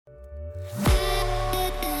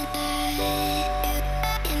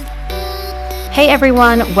Hey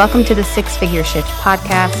everyone, welcome to the Six Figure Shift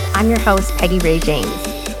podcast. I'm your host, Peggy Ray James.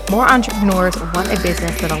 More entrepreneurs want a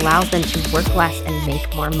business that allows them to work less and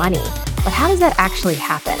make more money. But how does that actually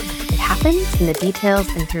happen? It happens in the details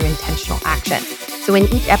and through intentional action. So in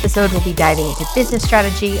each episode, we'll be diving into business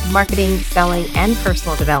strategy, marketing, selling, and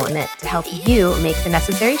personal development to help you make the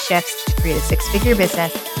necessary shifts to create a six-figure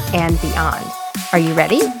business and beyond. Are you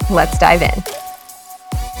ready? Let's dive in.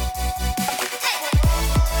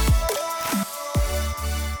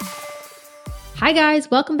 Hi guys,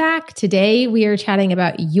 welcome back. Today we are chatting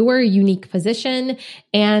about your unique position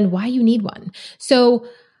and why you need one. So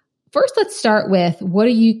first, let's start with what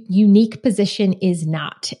a unique position is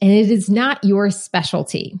not. And it is not your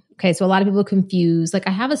specialty. Okay, so a lot of people confuse, like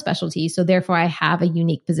I have a specialty, so therefore I have a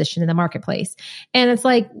unique position in the marketplace. And it's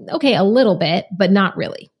like, okay, a little bit, but not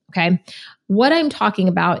really. Okay, what I'm talking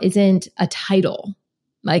about isn't a title.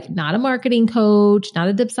 Like not a marketing coach, not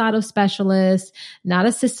a Dubsado specialist, not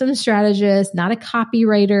a systems strategist, not a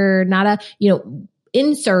copywriter, not a,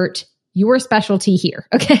 insert your specialty here.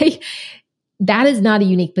 Okay. That is not a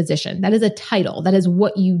unique position. That is a title. That is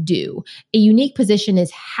what you do. A unique position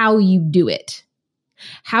is how you do it,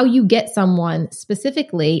 how you get someone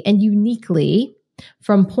specifically and uniquely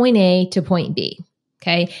from point A to point B.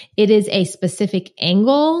 Okay. It is a specific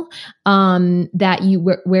angle,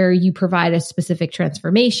 where you provide a specific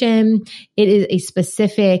transformation. It is a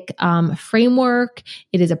specific, framework.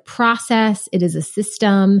 It is a process. It is a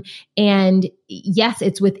system. And yes,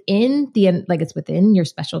 it's within it's within your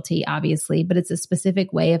specialty, obviously, but it's a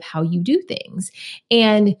specific way of how you do things.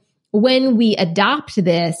 And when we adopt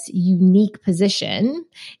this unique position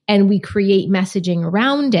and we create messaging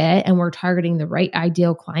around it and we're targeting the right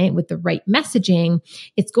ideal client with the right messaging,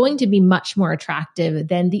 it's going to be much more attractive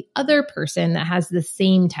than the other person that has the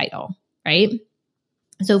same title, right?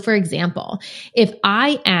 So for example, if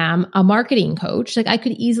I am a marketing coach, like I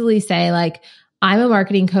could easily say like, I'm a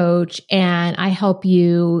marketing coach and I help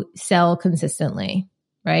you sell consistently.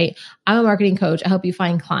 Right? I'm a marketing coach. I help you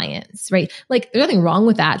find clients, right? Like there's nothing wrong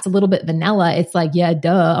with that. It's a little bit vanilla. It's like, yeah,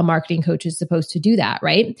 duh, a marketing coach is supposed to do that,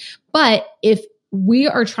 right? But if we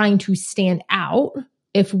are trying to stand out,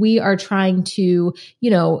 if we are trying to,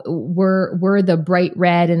 we're the bright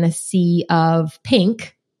red in a sea of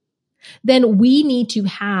pink, then we need to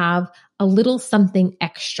have a little something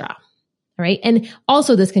extra. Right. And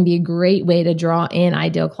also this can be a great way to draw in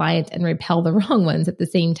ideal clients and repel the wrong ones at the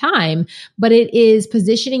same time. But it is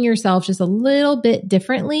positioning yourself just a little bit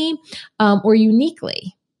differently or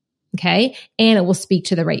uniquely. Okay. And it will speak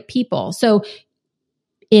to the right people. So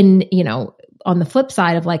on the flip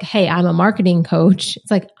side of like, hey, I'm a marketing coach. It's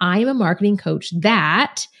like, I'm a marketing coach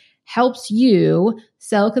that helps you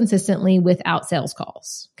sell consistently without sales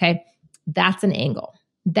calls. Okay. That's an angle.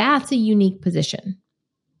 That's a unique position.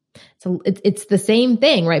 So it's the same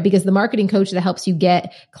thing, right? Because the marketing coach that helps you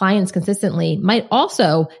get clients consistently might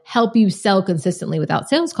also help you sell consistently without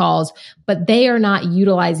sales calls, but they are not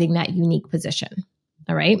utilizing that unique position.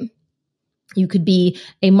 All right. You could be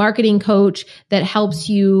a marketing coach that helps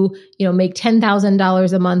you, make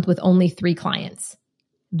 $10,000 a month with only 3 clients.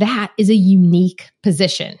 That is a unique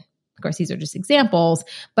position. Of course, these are just examples,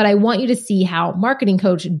 but I want you to see how marketing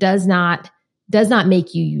coach does not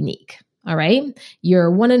make you unique. All right.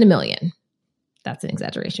 You're 1 in a million. That's an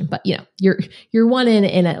exaggeration, but you're 1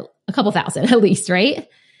 in a couple thousand at least, right?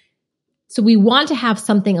 So we want to have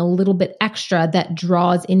something a little bit extra that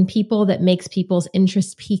draws in people, that makes people's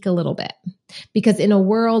interest peak a little bit. Because in a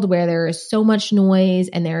world where there is so much noise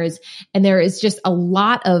and there is just a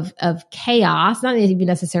lot of chaos, not even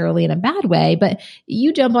necessarily in a bad way, but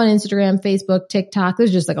you jump on Instagram, Facebook, TikTok,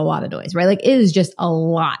 there's just like a lot of noise, right? Like it is just a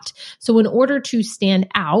lot. So in order to stand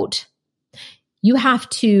out, you have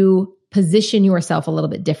to position yourself a little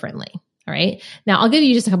bit differently. All right. Now I'll give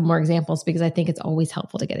you just a couple more examples because I think it's always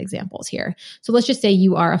helpful to get examples here. So let's just say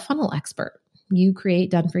you are a funnel expert. You create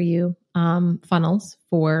done for you funnels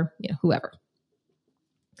for whoever.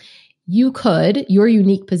 Your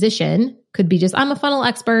unique position could be just, I'm a funnel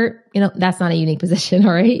expert. That's not a unique position.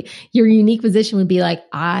 All right. Your unique position would be like,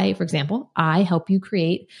 for example, I help you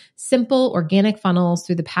create simple organic funnels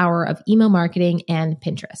through the power of email marketing and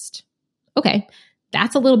Pinterest. Okay,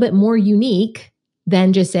 that's a little bit more unique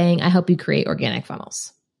than just saying, I help you create organic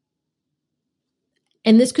funnels.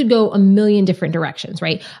 And this could go a million different directions,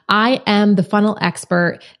 right? I am the funnel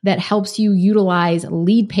expert that helps you utilize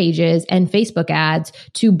lead pages and Facebook ads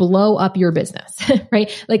to blow up your business, right?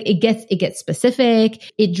 Like it gets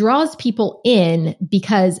specific. It draws people in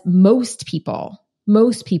because most people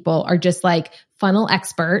are just like funnel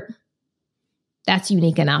expert. That's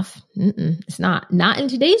unique enough. It's not in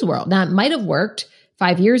today's world. Now it might have worked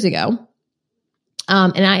 5 years ago,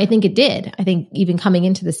 And I think it did. I think even coming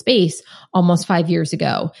into the space almost 5 years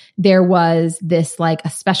ago, there was this like a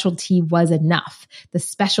specialty was enough. The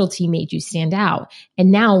specialty made you stand out. And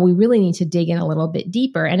now we really need to dig in a little bit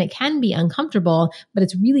deeper, and it can be uncomfortable, but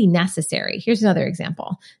it's really necessary. Here's another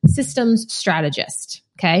example. Systems strategist.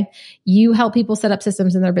 Okay. You help people set up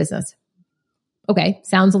systems in their business. Okay.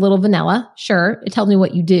 Sounds a little vanilla. Sure. It tells me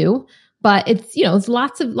what you do, but it's, it's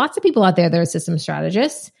lots of people out there that are system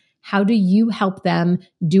strategists. How do you help them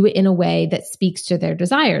do it in a way that speaks to their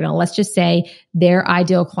desire? Now, let's just say their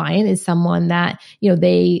ideal client is someone that,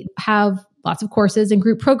 they have lots of courses and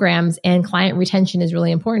group programs and client retention is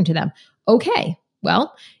really important to them. Okay.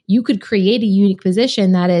 Well, you could create a unique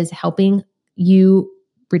position that is helping you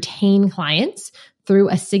retain clients through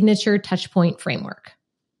a signature touchpoint framework.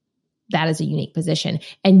 That is a unique position.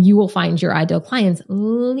 And you will find your ideal clients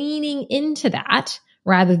leaning into that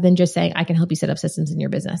rather than just saying, I can help you set up systems in your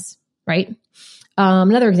business, right?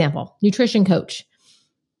 Another example, nutrition coach.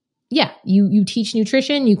 Yeah, you teach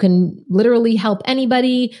nutrition. You can literally help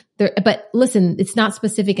anybody there, but listen, it's not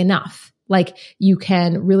specific enough. Like you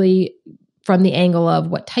can really, from the angle of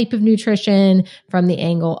what type of nutrition, from the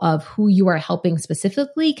angle of who you are helping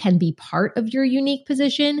specifically can be part of your unique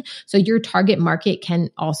position. So your target market can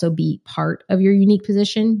also be part of your unique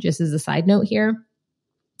position, just as a side note here.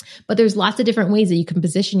 But there's lots of different ways that you can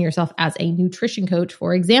position yourself as a nutrition coach,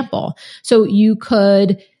 for example. So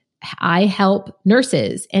I help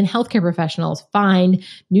nurses and healthcare professionals find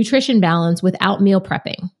nutrition balance without meal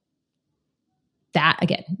prepping. That,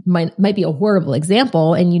 again, might be a horrible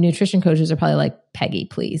example, and you nutrition coaches are probably like, Peggy,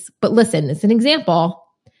 please. But listen, it's an example.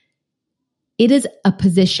 It is a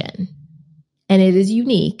position, and it is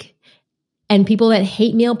unique, and people that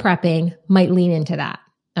hate meal prepping might lean into that.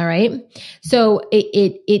 All right. So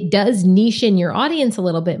it does niche in your audience a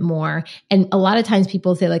little bit more. And a lot of times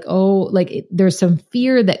people say like, there's some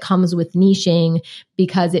fear that comes with niching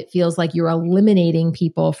because it feels like you're eliminating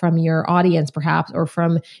people from your audience perhaps, or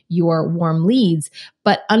from your warm leads.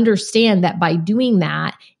 But understand that by doing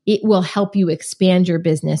that, it will help you expand your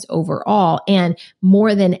business overall. And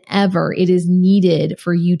more than ever, it is needed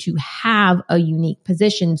for you to have a unique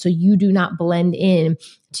position so you do not blend in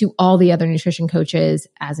to all the other nutrition coaches,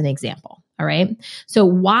 as an example. All right. So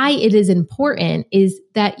why it is important is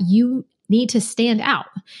that you need to stand out.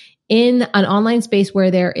 In an online space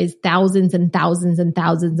where there is thousands and thousands and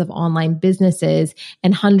thousands of online businesses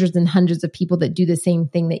and hundreds of people that do the same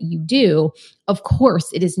thing that you do, of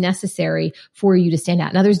course, it is necessary for you to stand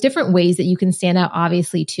out. Now, there's different ways that you can stand out,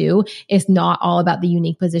 obviously, too. It's not all about the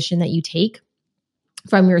unique position that you take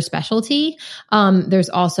from your specialty. There's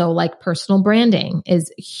also like personal branding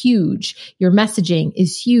is huge. Your messaging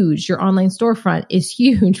is huge. Your online storefront is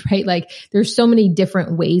huge, right? Like there's so many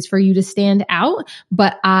different ways for you to stand out.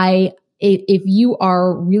 But if you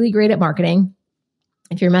are really great at marketing,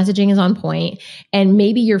 if your messaging is on point, and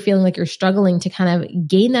maybe you're feeling like you're struggling to kind of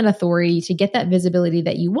gain that authority, to get that visibility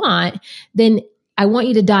that you want, then I want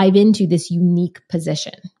you to dive into this unique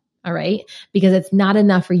position. All right. Because it's not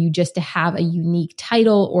enough for you just to have a unique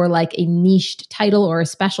title or like a niched title or a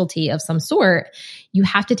specialty of some sort. You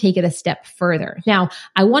have to take it a step further. Now,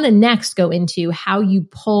 I want to next go into how you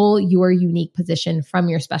pull your unique position from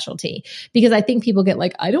your specialty, because I think people get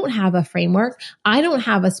like, I don't have a framework. I don't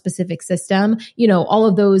have a specific system. All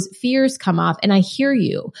of those fears come up, and I hear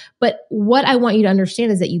you. But what I want you to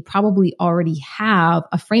understand is that you probably already have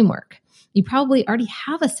a framework. You probably already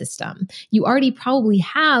have a system. You already probably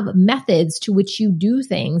have methods to which you do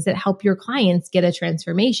things that help your clients get a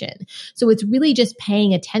transformation. So it's really just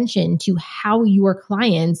paying attention to how your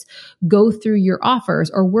clients go through your offers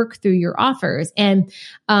or work through your offers. And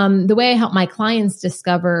the way I help my clients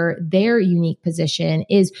discover their unique position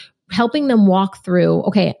is helping them walk through,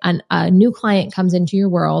 okay, a new client comes into your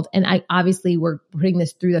world, and we're putting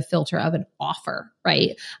this through the filter of an offer,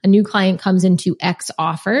 right? A new client comes into X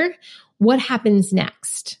offer. What happens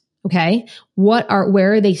next? Okay. Where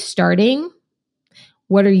are they starting?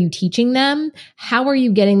 What are you teaching them? How are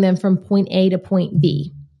you getting them from point A to point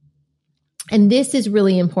B? And this is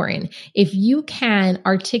really important. If you can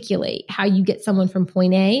articulate how you get someone from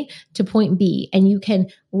point A to point B, and you can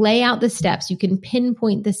lay out the steps, you can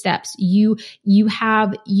pinpoint the steps, you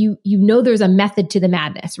know there's a method to the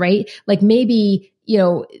madness, right? Like maybe,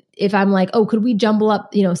 if I'm like, oh, could we jumble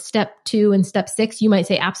up, step 2 and step 6? You might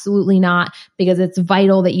say, absolutely not, because it's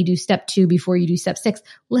vital that you do step 2 before you do step 6.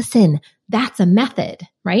 Listen, that's a method,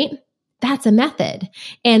 right? That's a method.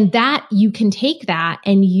 And that you can take that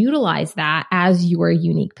and utilize that as your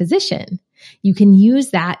unique position. You can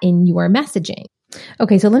use that in your messaging.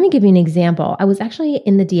 Okay, so let me give you an example. I was actually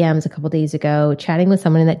in the DMs a couple days ago chatting with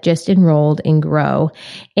someone that just enrolled in Grow,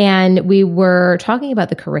 and we were talking about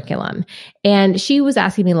the curriculum. And she was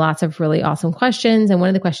asking me lots of really awesome questions. And one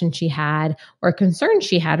of the questions she had, or concerns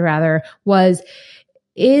she had rather, was,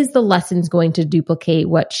 is the lessons going to duplicate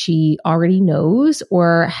what she already knows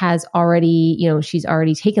or has already, she's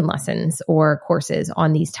already taken lessons or courses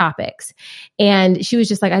on these topics? And she was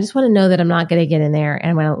just like, I just want to know that I'm not going to get in there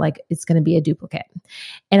and it's going to be a duplicate.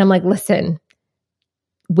 And I'm like, listen,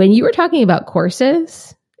 when you were talking about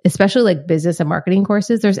courses, especially like business and marketing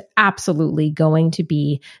courses, there's absolutely going to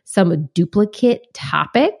be some duplicate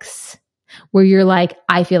topics where you're like,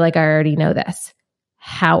 I feel like I already know this.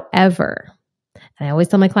 However, and I always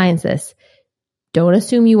tell my clients this, don't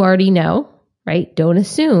assume you already know, right? Don't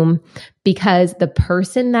assume, because the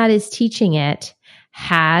person that is teaching it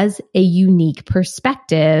has a unique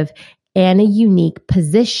perspective and a unique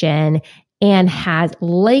position and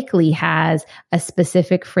likely has a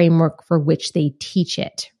specific framework for which they teach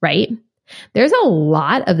it, right? There's a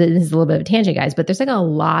lot of this is a little bit of a tangent, guys, but there's like a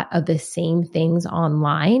lot of the same things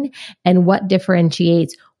online. And what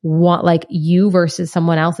differentiates what like you versus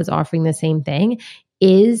someone else is offering the same thing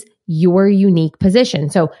is your unique position.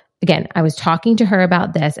 So again, I was talking to her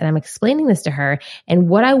about this and I'm explaining this to her. And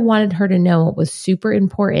what I wanted her to know, what was super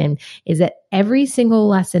important, is that every single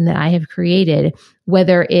lesson that I have created,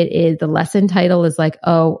 whether it is the lesson title is like,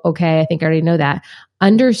 oh, okay, I think I already know that.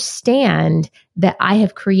 Understand that I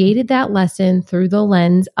have created that lesson through the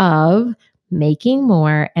lens of making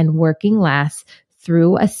more and working less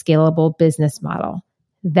through a scalable business model.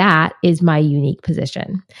 That is my unique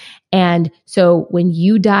position. And so when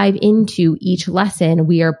you dive into each lesson,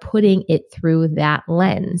 we are putting it through that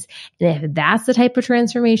lens. And if that's the type of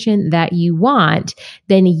transformation that you want,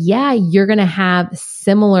 then yeah, you're going to have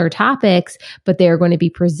similar topics, but they're going to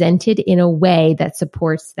be presented in a way that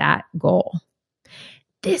supports that goal.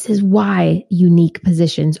 This is why unique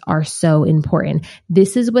positions are so important.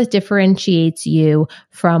 This is what differentiates you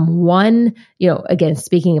from one, again,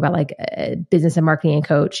 speaking about like a business and marketing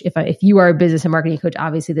coach. If you are a business and marketing coach,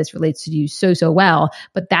 obviously this relates to you so well,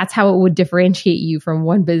 but that's how it would differentiate you from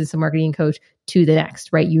one business and marketing coach to the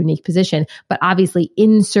next, right? Unique position. But obviously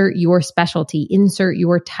insert your specialty, insert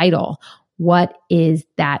your title. What is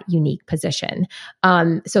that unique position?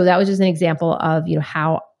 So that was just an example of,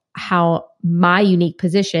 how my unique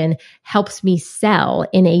position helps me sell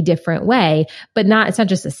in a different way, but it's not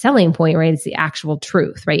just a selling point, right? It's the actual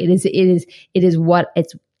truth, right?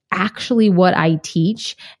 It's actually what I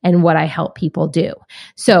teach and what I help people do.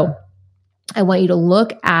 So I want you to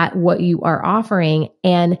look at what you are offering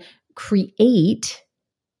and create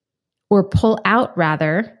or pull out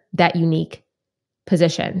rather that unique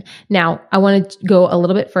position. Now, I want to go a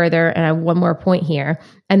little bit further and I have one more point here.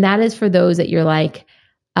 And that is for those that you're like,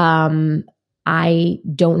 I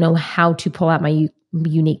don't know how to pull out my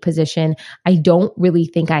unique position. I don't really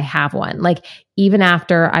think I have one. Like even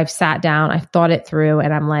after I've sat down, I've thought it through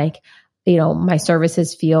and I'm like, my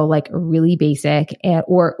services feel like really basic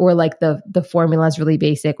or like the formula is really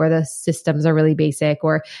basic or the systems are really basic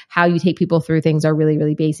or how you take people through things are really,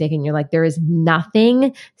 really basic. And you're like, there is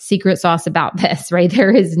nothing secret sauce about this, right?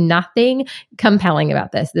 There is nothing compelling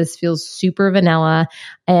about this. This feels super vanilla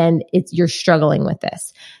and you're struggling with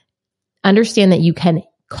this. Understand that you can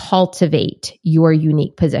cultivate your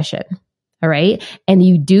unique position. All right. And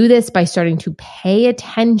you do this by starting to pay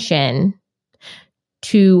attention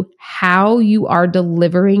to how you are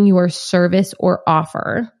delivering your service or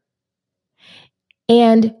offer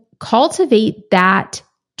and cultivate that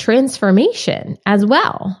transformation as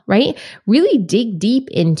well, right? Really dig deep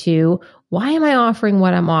into why am I offering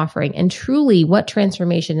what I'm offering and truly what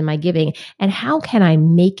transformation am I giving and how can I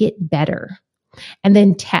make it better? And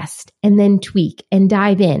then test and then tweak and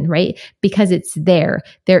dive in, right? Because it's there.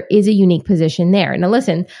 There is a unique position there. Now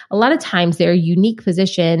listen, a lot of times their unique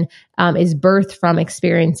position is birthed from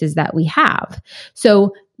experiences that we have.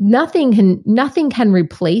 So nothing can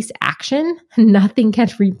replace action. Nothing can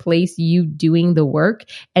replace you doing the work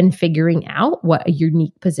and figuring out what a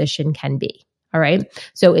unique position can be. All right.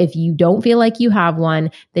 So if you don't feel like you have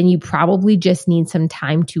one, then you probably just need some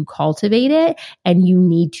time to cultivate it and you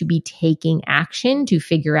need to be taking action to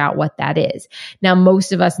figure out what that is. Now,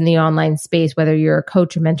 most of us in the online space, whether you're a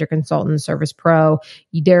coach, a mentor, consultant, service pro,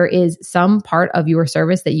 there is some part of your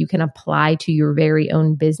service that you can apply to your very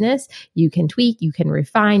own business. You can tweak, you can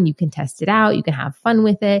refine, you can test it out, you can have fun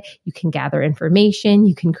with it, you can gather information,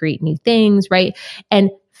 you can create new things, right? And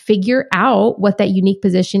figure out what that unique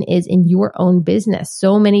position is in your own business.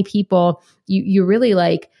 So many people, you're really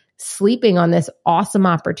like sleeping on this awesome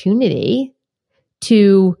opportunity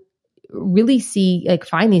to really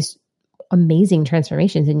find these amazing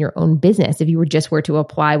transformations in your own business if you were to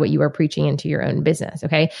apply what you are preaching into your own business.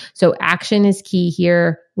 Okay. So action is key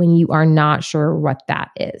here when you are not sure what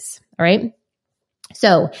that is. All right.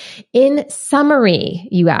 So in summary,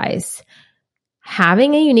 you guys,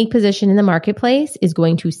 having a unique position in the marketplace is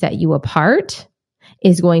going to set you apart,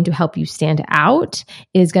 is going to help you stand out,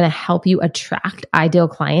 is going to help you attract ideal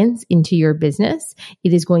clients into your business.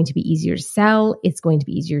 It is going to be easier to sell. It's going to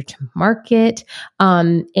be easier to market.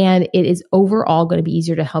 And it is overall going to be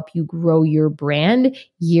easier to help you grow your brand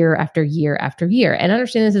year after year after year. And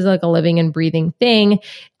understand this is like a living and breathing thing.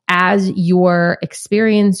 As your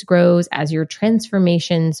experience grows, as your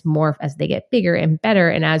transformations morph, as they get bigger and better,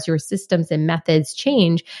 and as your systems and methods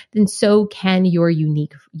change, then so can your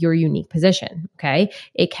unique position. Okay.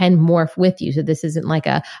 It can morph with you. So this isn't like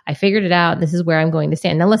I figured it out. This is where I'm going to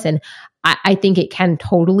stand. Now listen, I think it can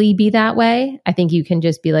totally be that way. I think you can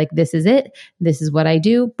just be like, this is it. This is what I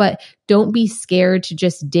do. But don't be scared to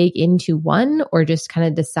just dig into one or just kind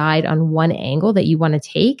of decide on one angle that you want to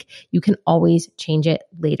take. You can always change it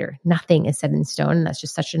later. Nothing is set in stone. And that's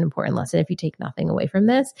just such an important lesson. If you take nothing away from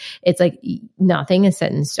this, it's like nothing is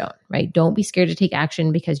set in stone, right? Don't be scared to take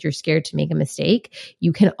action because you're scared to make a mistake.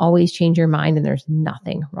 You can always change your mind and there's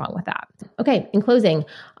nothing wrong with that. Okay. In closing,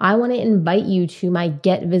 I want to invite you to my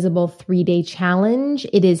Get Visible 3-day challenge.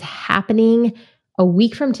 It is happening a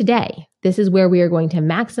week from today. This is where we are going to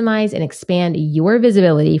maximize and expand your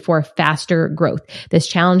visibility for faster growth. This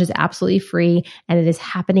challenge is absolutely free and it is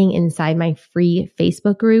happening inside my free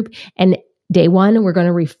Facebook group. And day one, we're going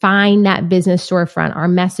to refine that business storefront, our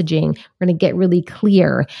messaging. We're going to get really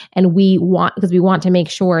clear. And because we want to make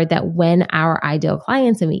sure that when our ideal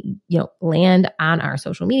clients and we, land on our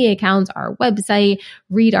social media accounts, our website,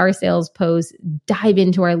 read our sales posts, dive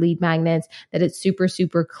into our lead magnets, that it's super,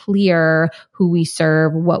 super clear who we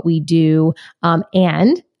serve, what we do,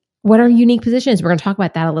 and what are unique positions? We're going to talk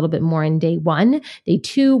about that a little bit more in day one. Day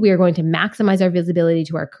two, we are going to maximize our visibility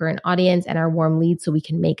to our current audience and our warm leads so we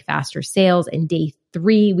can make faster sales. And day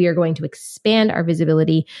three, we are going to expand our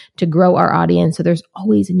visibility to grow our audience. So there's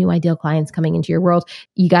always new ideal clients coming into your world.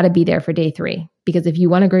 You got to be there for day three, because if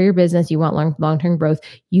you want to grow your business, you want long-term growth,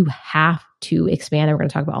 you have to expand. And we're going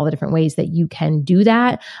to talk about all the different ways that you can do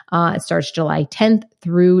that. It starts July 10th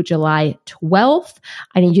through July 12th.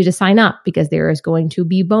 I need you to sign up because there is going to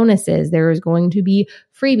be bonuses. There is going to be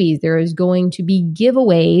freebies. There is going to be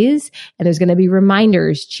giveaways, and there's going to be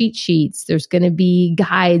reminders, cheat sheets. There's going to be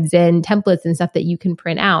guides and templates and stuff that you can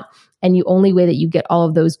print out. And the only way that you get all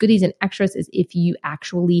of those goodies and extras is if you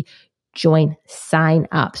actually sign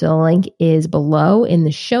up. So the link is below in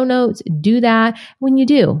the show notes. Do that. When you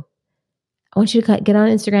do, I want you to get on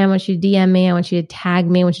Instagram. I want you to DM me. I want you to tag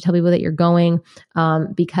me. I want you to tell people that you're going,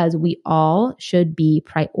 because we all should be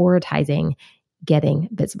prioritizing getting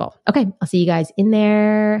visible. Okay. I'll see you guys in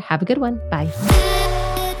there. Have a good one. Bye.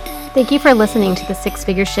 Thank you for listening to the Six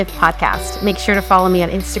Figure Shift podcast. Make sure to follow me on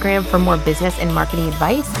Instagram for more business and marketing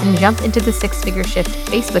advice, and jump into the Six Figure Shift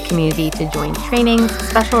Facebook community to join trainings,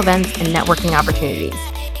 special events, and networking opportunities.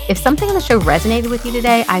 If something in the show resonated with you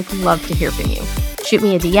today, I'd love to hear from you. Shoot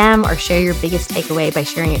me a DM or share your biggest takeaway by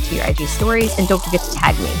sharing it to your IG stories, and don't forget to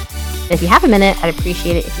tag me. And if you have a minute, I'd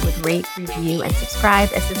appreciate it if you would rate, review, and subscribe,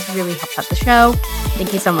 as this really helps out the show.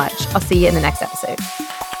 Thank you so much. I'll see you in the next episode.